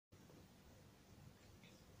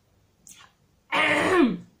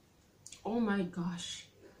my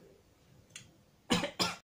gosh.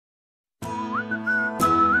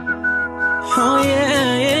 Oh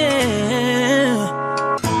yeah, yeah.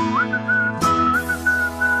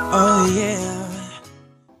 Oh yeah.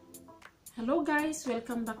 Hello guys,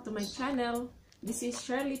 welcome back to my channel. This is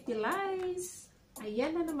Shirley Pelaez.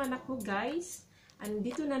 Ayan na naman ako guys.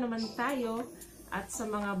 Andito na naman tayo. At sa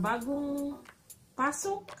mga bagong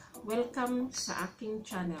pasok, welcome sa aking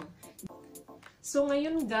channel. So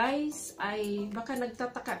ngayon guys, ay baka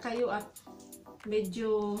nagtataka kayo at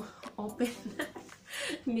medyo open.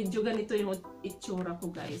 Medyo ganito yung itsura ko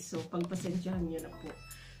guys. So pagpasensyahan nyo na po.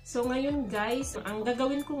 So ngayon guys, ang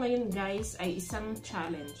gagawin ko ngayon guys ay isang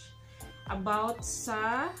challenge. About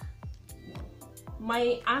sa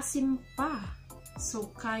may asim pa. So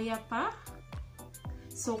kaya pa?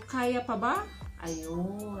 So kaya pa ba?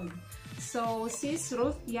 Ayun. So sis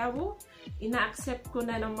Ruth Yabo, ina-accept ko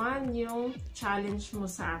na naman yung challenge mo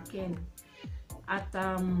sa akin. At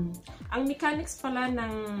ang mechanics pala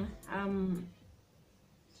ng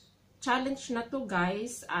challenge na to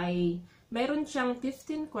guys ay meron siyang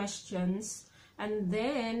 15 questions, and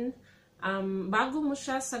then bago mo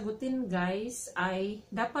siya sagutin guys ay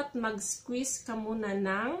dapat mag-squeeze ka muna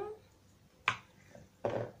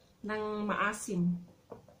ng maasim.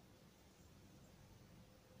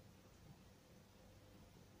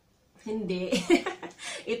 Hindi.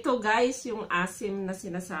 Ito guys yung asim na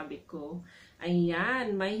sinasabi ko.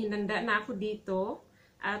 Ayan, may hinanda na ako dito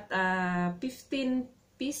at 15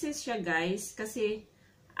 pieces siya guys kasi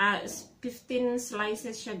 15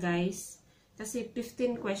 slices siya guys kasi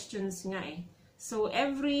 15 questions nga eh. So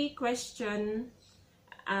every question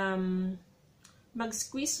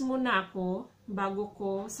mag-squeeze muna ako bago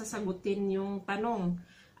ko sasagutin yung tanong.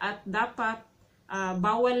 At dapat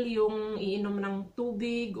bawal yung iinom ng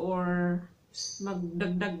tubig or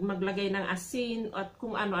maglagay ng asin at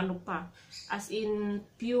kung ano-ano pa. As in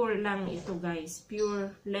pure lang ito guys.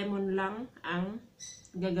 Pure lemon lang ang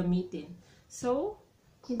gagamitin. So,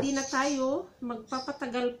 hindi na tayo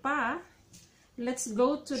magpapatagal pa. Let's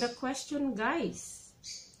go to the question guys.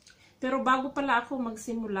 Pero bago pala ako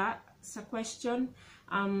magsimula sa question,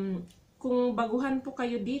 kung baguhan po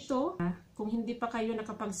kayo dito, kung hindi pa kayo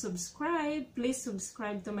nakapag-subscribe, please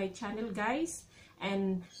subscribe to my channel guys.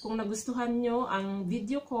 And kung nagustuhan nyo ang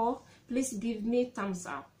video ko, please give me thumbs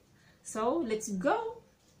up. So, let's go!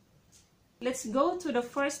 Let's go to the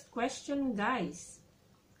first question guys.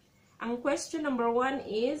 Ang question number 1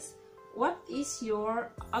 is, what is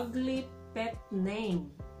your ugly pet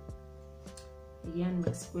name? Ayan,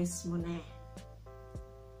 mag-squeeze mo na.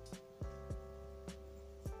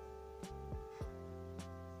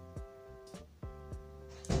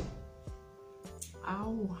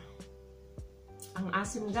 Ow! Ang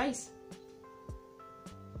asim guys.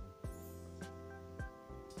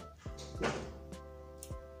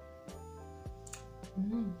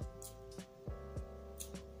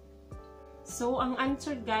 So, ang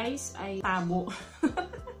answer guys ay tabo.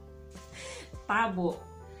 Tabo.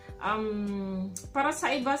 Para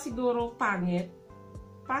sa iba siguro pangit.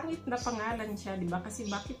 Pangit na pangalan siya, di ba? Kasi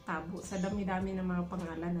bakit tabo? Sa dami-dami ng mga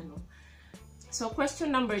pangalan, ano? So,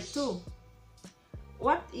 question number 2.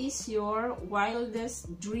 What is your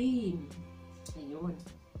wildest dream? Ayun.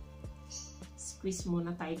 Squeeze muna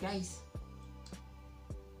tayo guys.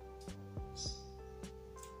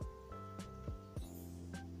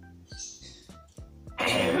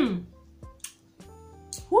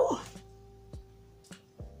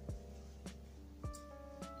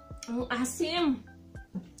 Ang asim.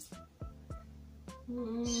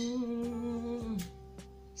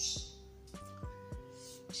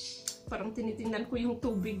 Parang tinitingnan ko yung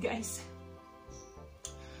tubig guys.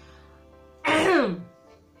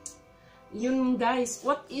 Yun guys,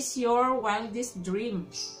 what is your wildest dream?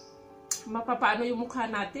 Mapapaano yung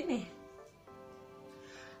mukha natin eh.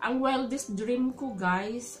 Ang wildest dream ko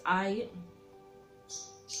guys ay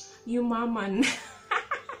yumaman.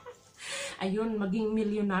 Ayun, maging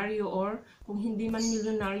milyonaryo, or kung hindi man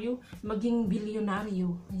milyonaryo, maging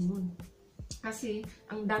bilyonaryo. Ayun. Kasi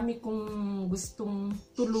ang dami kong gustong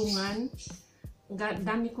tulungan,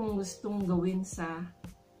 dami kong gustong gawin sa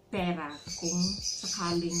pera kung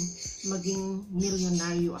sakaling maging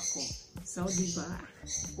milyonaryo ako. So, di ba?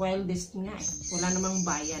 Wildest nga eh. Wala namang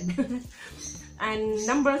bayad. And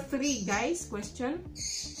number 3 guys, question.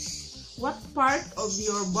 What part of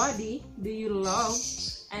your body do you love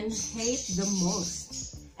and hate the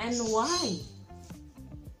most? And why?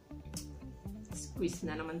 Squeeze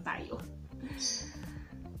na naman tayo.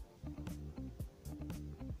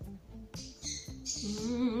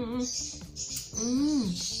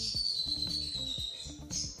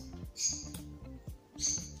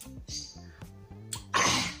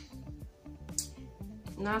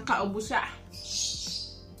 Nakakaubo siya.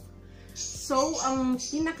 So, ang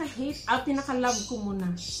pinaka-hate, pinaka-love ko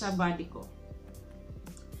muna sa body ko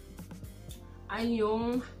ay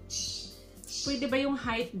yung, pwede ba yung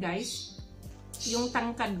height, guys? Yung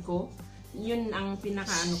tangkad ko, yun ang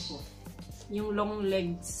pinaka-ano ko. Yung long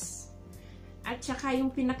legs. At saka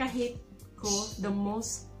yung pinaka-hate ko, the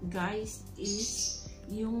most, guys, is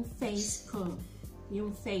yung face ko.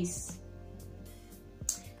 Yung face.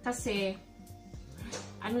 Kasi,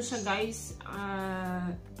 ano siya, guys,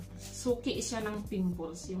 suki siya ng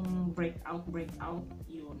pimples, yung breakout,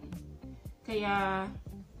 yun. Kaya,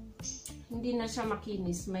 hindi na siya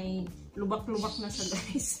makinis, may lubak-lubak na siya,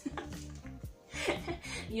 guys.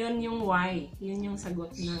 Yun yung why, yun yung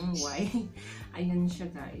sagot ng why. Ayun siya,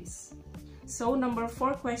 guys. So, number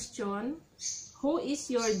 4 question, who is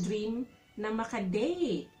your dream na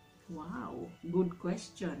maka-date? Wow, good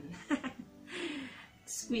question.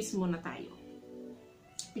 Squeeze muna tayo.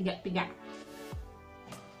 Piga.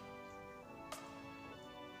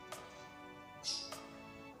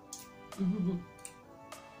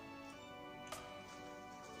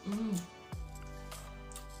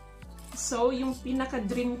 So, yung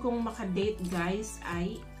pinaka-dream kong maka-date, guys,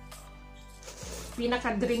 ay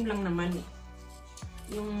pinaka-dream lang naman eh.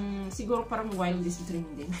 Yung siguro parang wildest dream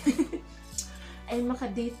din. Ay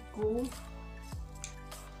maka-date ko.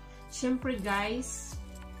 Syempre, guys,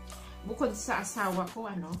 bukod sa asawa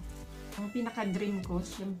ko, ang pinaka-dream ko,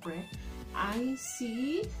 syempre, ay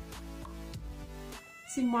si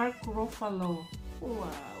Mark Ruffalo.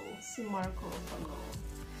 Wow, si Mark Ruffalo.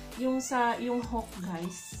 Yung hawk,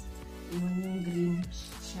 guys, yung green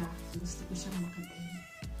siya. Gusto ko siyang maka-date.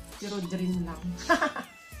 Pero dream lang.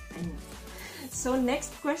 Ayun. So,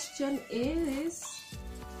 next question is,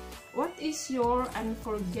 what is your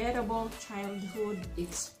unforgettable childhood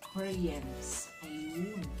experience?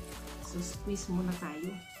 Ayun. So, squeeze muna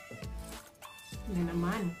tayo. Na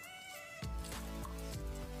naman.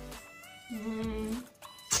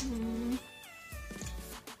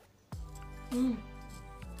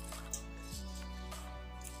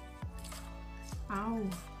 Ow.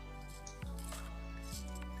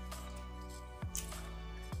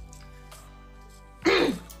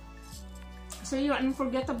 So, yung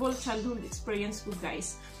unforgettable childhood experience ko,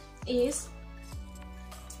 guys, is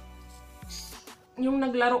yung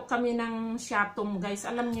naglaro kami ng shatom, guys.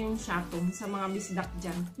 Alam niyo yung shatom sa mga bisdak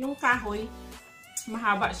dyan. Yung kahoy,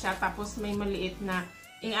 mahaba siya, tapos may maliit na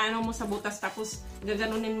ano mo sa butas, tapos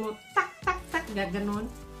gaganunin mo, tak, gaganon.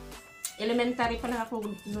 Elementary pa lang ako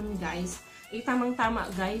nun, guys. Tamang-tama,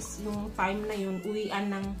 guys, yung time na yun, uwian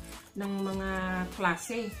ng mga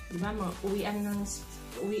klase. Diba?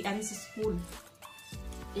 Uwian sa school.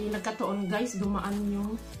 Nagkataon, guys, dumaan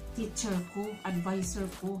yung teacher ko, advisor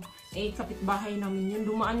ko. Kapitbahay namin yun.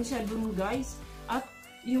 Dumaan siya dun, guys. At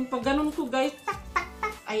yung pag ganun ko, guys, tak,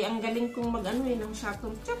 ay ang galing kong ng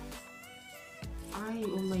shatom. Tsak. Ay,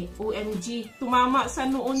 oh my, OMG. Tumama sa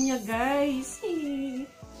noon niya, guys.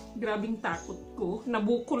 Grabing takot ko.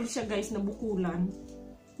 Nabukol siya, guys, nabukulan.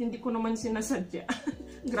 Hindi ko naman sinasadya.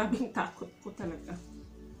 Grabing takot ko talaga.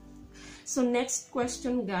 So, next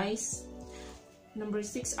question, guys. Number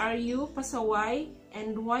 6, are you pasaway?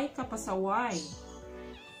 And why ka pasaway?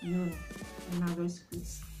 Yun. Another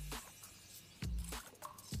squeeze.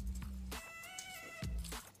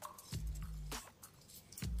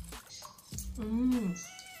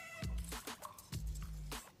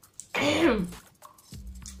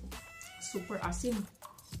 Super asim.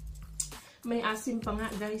 May asim pa nga,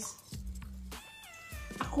 guys.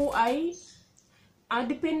 Ako ay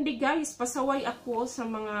depende, guys. Pasaway ako sa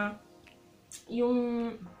mga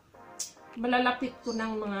yung malalapit ko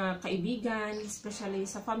ng mga kaibigan, especially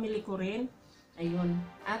sa family ko rin. Ayun.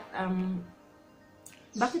 At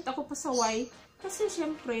bakit ako pasaway? Kasi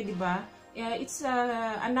syempre, 'di ba? It's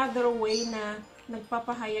another way na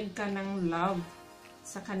nagpapahayag ka ng love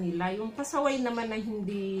sa kanila. Yung pasaway naman na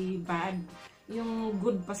hindi bad. Yung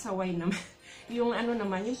good pasaway naman. Yung ano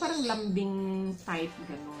naman, yung parang lambing type,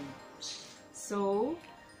 ganun. So,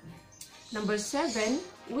 number 7,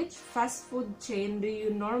 which fast food chain do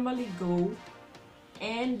you normally go?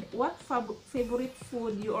 And what favorite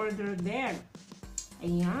food you order there?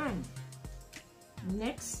 Ayan.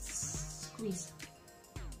 Next, squeeze.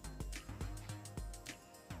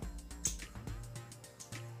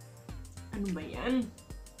 Ano ba yan?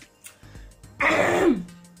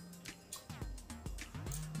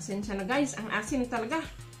 Pasensya na, guys. Ang asin talaga.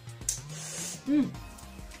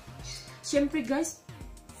 Siyempre, guys,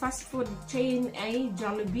 fast food chain ay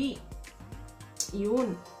Jollibee.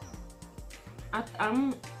 Yun. At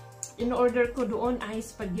in-order ko doon ay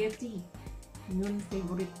spaghetti. Yun,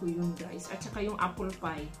 favorite ko yun, guys. At saka yung apple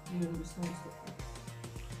pie. Yun, gusto ko.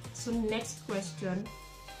 So, next question.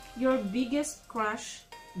 Your biggest crush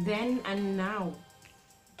then and now?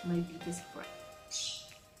 My biggest crush.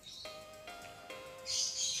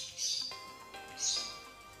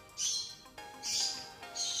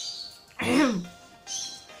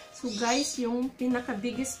 So guys, yung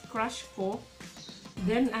pinaka-biggest crush ko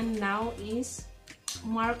then and now is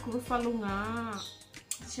Mark Ruffalo nga.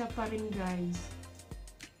 Siya pa rin, guys.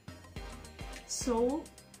 So,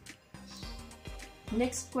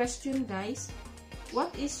 next question, guys.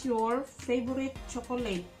 What is your favorite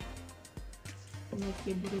chocolate? My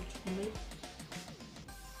favorite chocolate?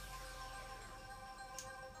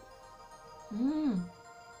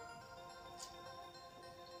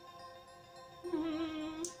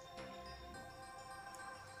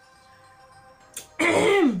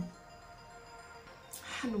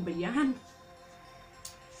 Ano ba yan?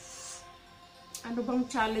 Ano bang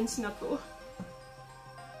challenge na to?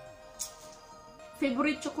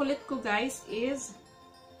 Favorite chocolate ko, guys, is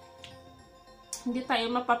hindi tayo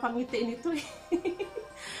mapapangiti nito eh.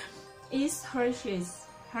 Is Hershey's.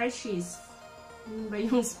 Hershey's. Ano ba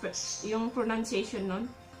yung pronunciation nun?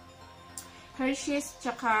 Hershey's,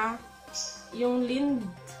 tsaka yung Lind.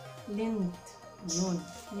 Yun.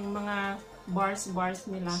 Yung mga bars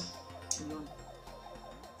nila. Yun.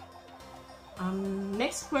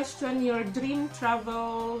 Next question, your dream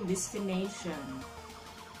travel destination.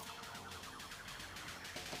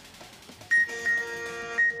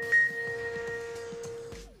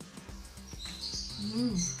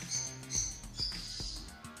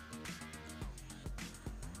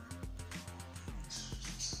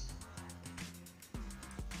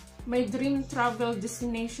 My dream travel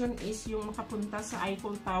destination is yung makapunta sa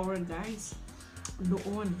Eiffel Tower, guys.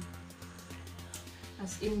 Doon.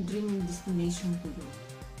 As in, dream destination ko yun.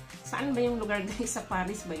 Saan ba yung lugar, guys? Sa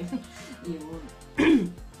Paris ba yun? Yun.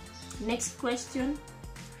 Next question.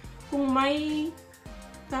 Kung may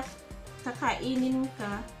kakainin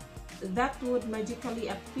ka that would magically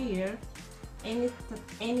appear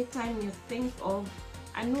anytime you think of,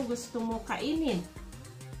 ano gusto mo kainin?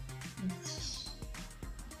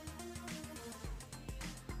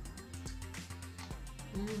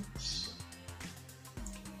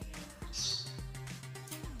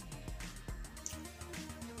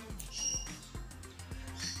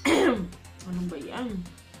 Ano ba yan?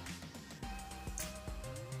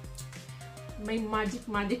 May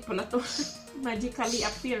magic pala to. Magically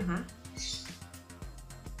appear, ha?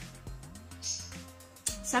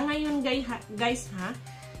 Sa ngayon, guys, ha?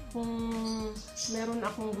 Kung meron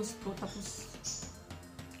akong gusto, tapos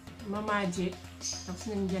ma-magic, tapos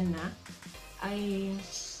nandyan na, ay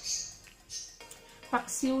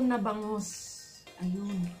paksiw na bangus.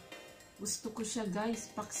 Ayun. Gusto ko siya,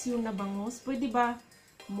 guys. Paksiw na bangus. Pwede ba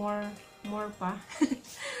more pa?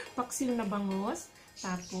 Paksiw na bangus.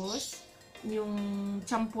 Tapos, yung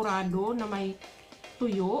champurado na may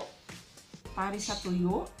tuyo. Pare sa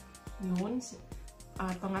tuyo. Yun.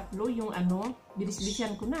 Pangatlo, yung ano,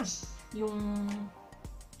 bilis-bilisan ko na. Yung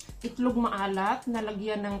itlog maalat na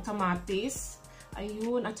lagyan ng kamatis.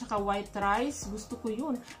 Ayun, at saka white rice, gusto ko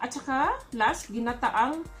yun. At saka, last,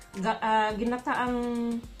 ginataang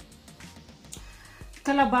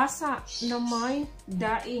kalabasa na may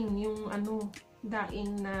daing, yung ano,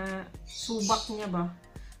 daing na subak niya ba.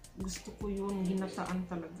 Gusto ko yun, ginataan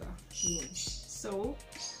talaga. Yun.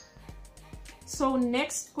 So,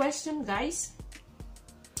 next question, guys.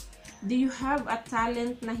 Do you have a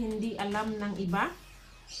talent na hindi alam ng iba?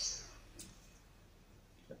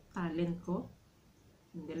 Talent ko?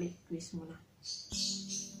 Dali, quiz muna.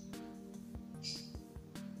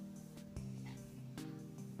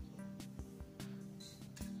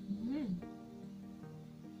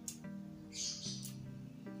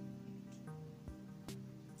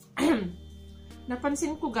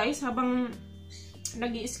 Napansin ko, guys, habang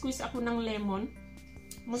nag-i-squeeze ako ng lemon,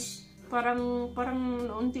 mas parang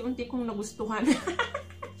unti-unti kong nagustuhan.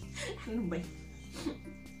 Ano ba?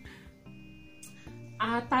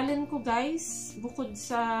 Talent ko, guys, bukod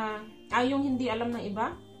sa yung hindi alam ng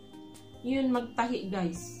iba, yun magtahi,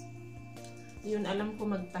 guys. Yun, alam ko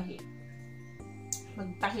magtahi.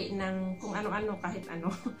 Magtahi ng kung ano-ano, kahit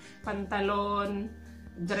ano. Pantalon,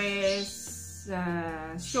 dress,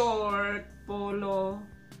 short, polo,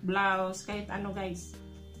 blouse, kahit ano, guys.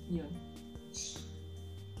 Yun.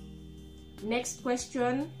 Next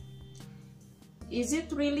question. Is it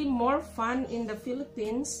really more fun in the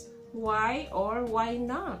Philippines? Why or why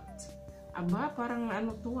not? Aba, parang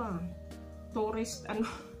ano to tourist ano.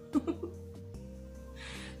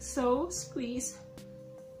 So, squeeze.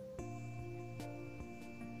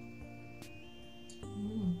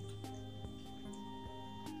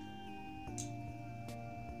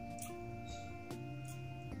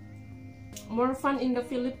 More fun in the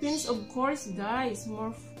Philippines? Of course, guys.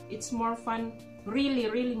 It's more fun,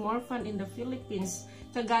 really more fun in the Philippines.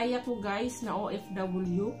 Kagaya ko, guys, na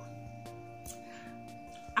OFW.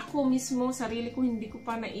 Ako mismo, sarili ko, hindi ko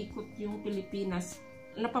pa naikot yung Pilipinas.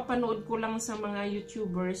 Napapanood ko lang sa mga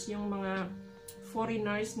YouTubers, yung mga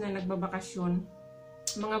foreigners na nagbabakasyon,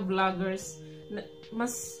 mga vloggers.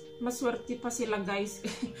 Maswerte pa sila, guys,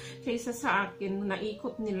 kaysa sa akin.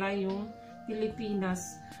 Naikot nila yung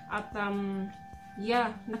Pilipinas. At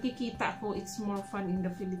yeah, nakikita ko it's more fun in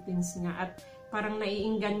the Philippines nga. At parang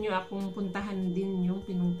naiinganyo akong puntahan din yung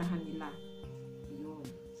pinuntahan nila. Yun.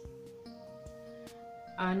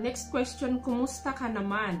 Next question, kumusta ka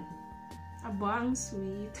naman? Aba, ang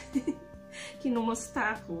sweet.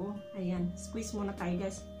 Kinumusta ako. Ayan, squeeze muna tayo,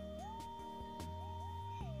 guys.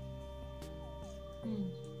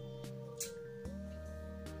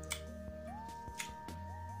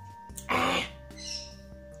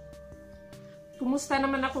 Kumusta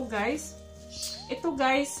naman ako, guys? Ito,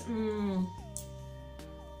 guys,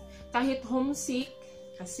 kahit homesick,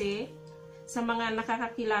 kasi sa mga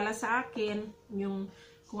nakakakilala sa akin, yung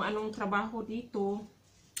kung anong trabaho dito,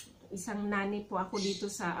 isang nani po ako dito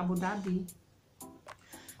sa Abu Dhabi.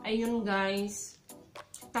 Ayun, guys,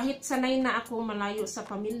 kahit sanay na ako malayo sa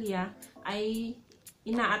pamilya, ay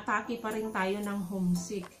inaatake pa rin tayo ng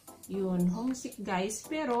homesick. Yun, homesick, guys,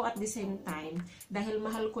 pero at the same time, dahil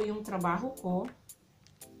mahal ko yung trabaho ko,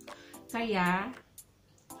 kaya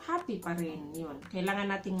happy pa rin. Yun, kailangan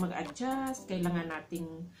nating mag-adjust, kailangan nating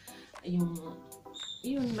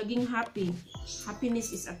yun, maging happy.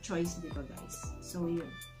 Happiness is a choice, di ba, guys? So, yun.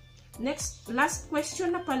 Next, last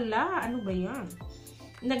question na pala. Ano ba yan?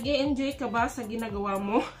 Nag-e-enjoy ka ba sa ginagawa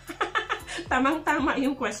mo? Tamang-tama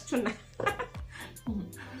yung question na.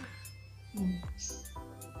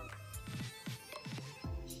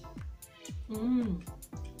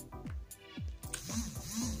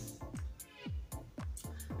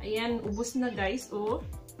 Ayan, ubos na, guys. Oh,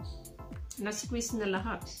 na-squeeze na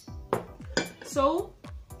lahat. So,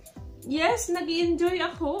 yes, nag-i-enjoy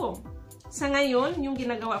ako. Sa ngayon, yung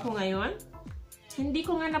ginagawa ko ngayon, hindi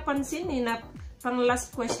ko nga napansin na pang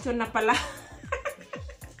last question na pala.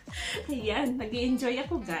 Ayan, nag-i-enjoy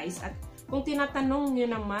ako, guys. At kung tinatanong nyo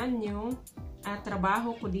naman yung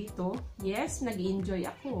trabaho ko dito, yes, nag-i-enjoy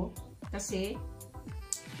ako. Kasi,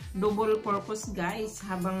 double purpose, guys.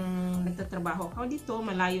 Habang nagtatrabaho ako dito,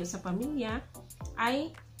 malayo sa pamilya,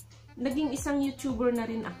 ay naging isang YouTuber na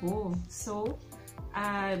rin ako. So,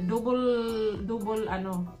 double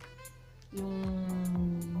yung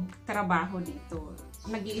trabaho dito.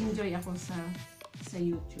 Nag-i-enjoy ako sa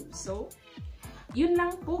YouTube. So, yun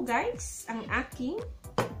lang po, guys, ang aking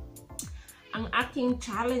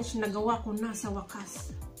challenge na gawa ko na sa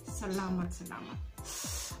wakas. Salamat.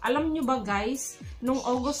 Alam nyo ba, guys, nung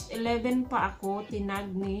August 11 pa ako, tinag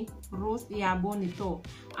ni Ruth Yabo nito.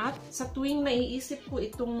 At sa tuwing naiisip ko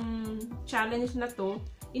itong challenge na to,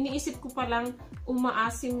 iniisip ko palang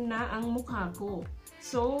umaasim na ang mukha ko.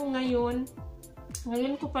 So, ngayon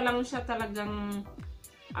ko palang siya talagang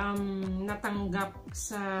natanggap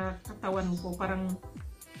sa katawan ko. Parang,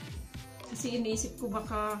 kasi iniisip ko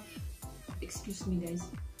baka, excuse me, guys,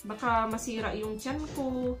 baka masira yung tiyan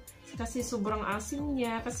ko kasi sobrang asim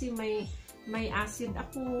niya, kasi may acid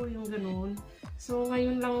ako, yung ganun. So,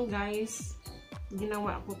 ngayon lang, guys,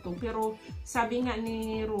 ginawa ko to. Pero, sabi nga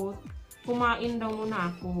ni Ruth, kumain daw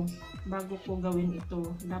muna ako bago ko gawin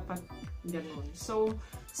ito. Dapat ganun. So,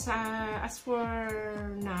 as for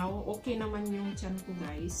now, okay naman yung tiyan ko,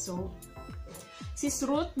 guys. So, Sis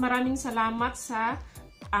Ruth, maraming salamat sa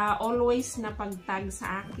always na pagtag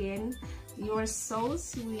sa akin. You're so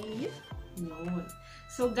sweet. Yun.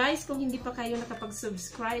 So, guys, kung hindi pa kayo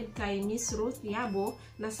nakapag-subscribe kay Miss Ruth Yabo,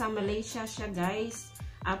 nasa Malaysia siya, guys.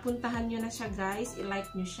 Puntahan nyo na siya, guys.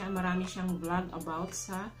 I-like nyo siya. Marami siyang vlog about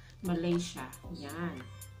sa Malaysia. Yan.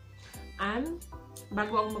 And,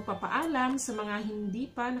 bago ang magpapaalam sa mga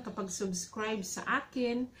hindi pa nakapag-subscribe sa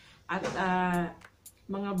akin at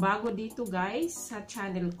mga bago dito, guys, sa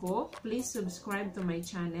channel ko, please subscribe to my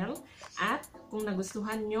channel. At kung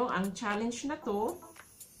nagustuhan nyo ang challenge na to,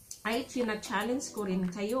 ay china-challenge ko rin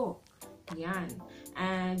kayo. Yan.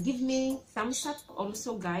 Give me thumbs up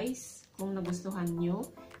also, guys, kung nagustuhan nyo.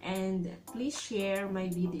 And please share my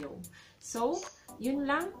video. So, yun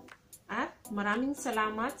lang. At maraming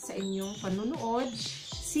salamat sa inyong panunood.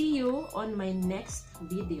 See you on my next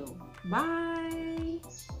video. Bye!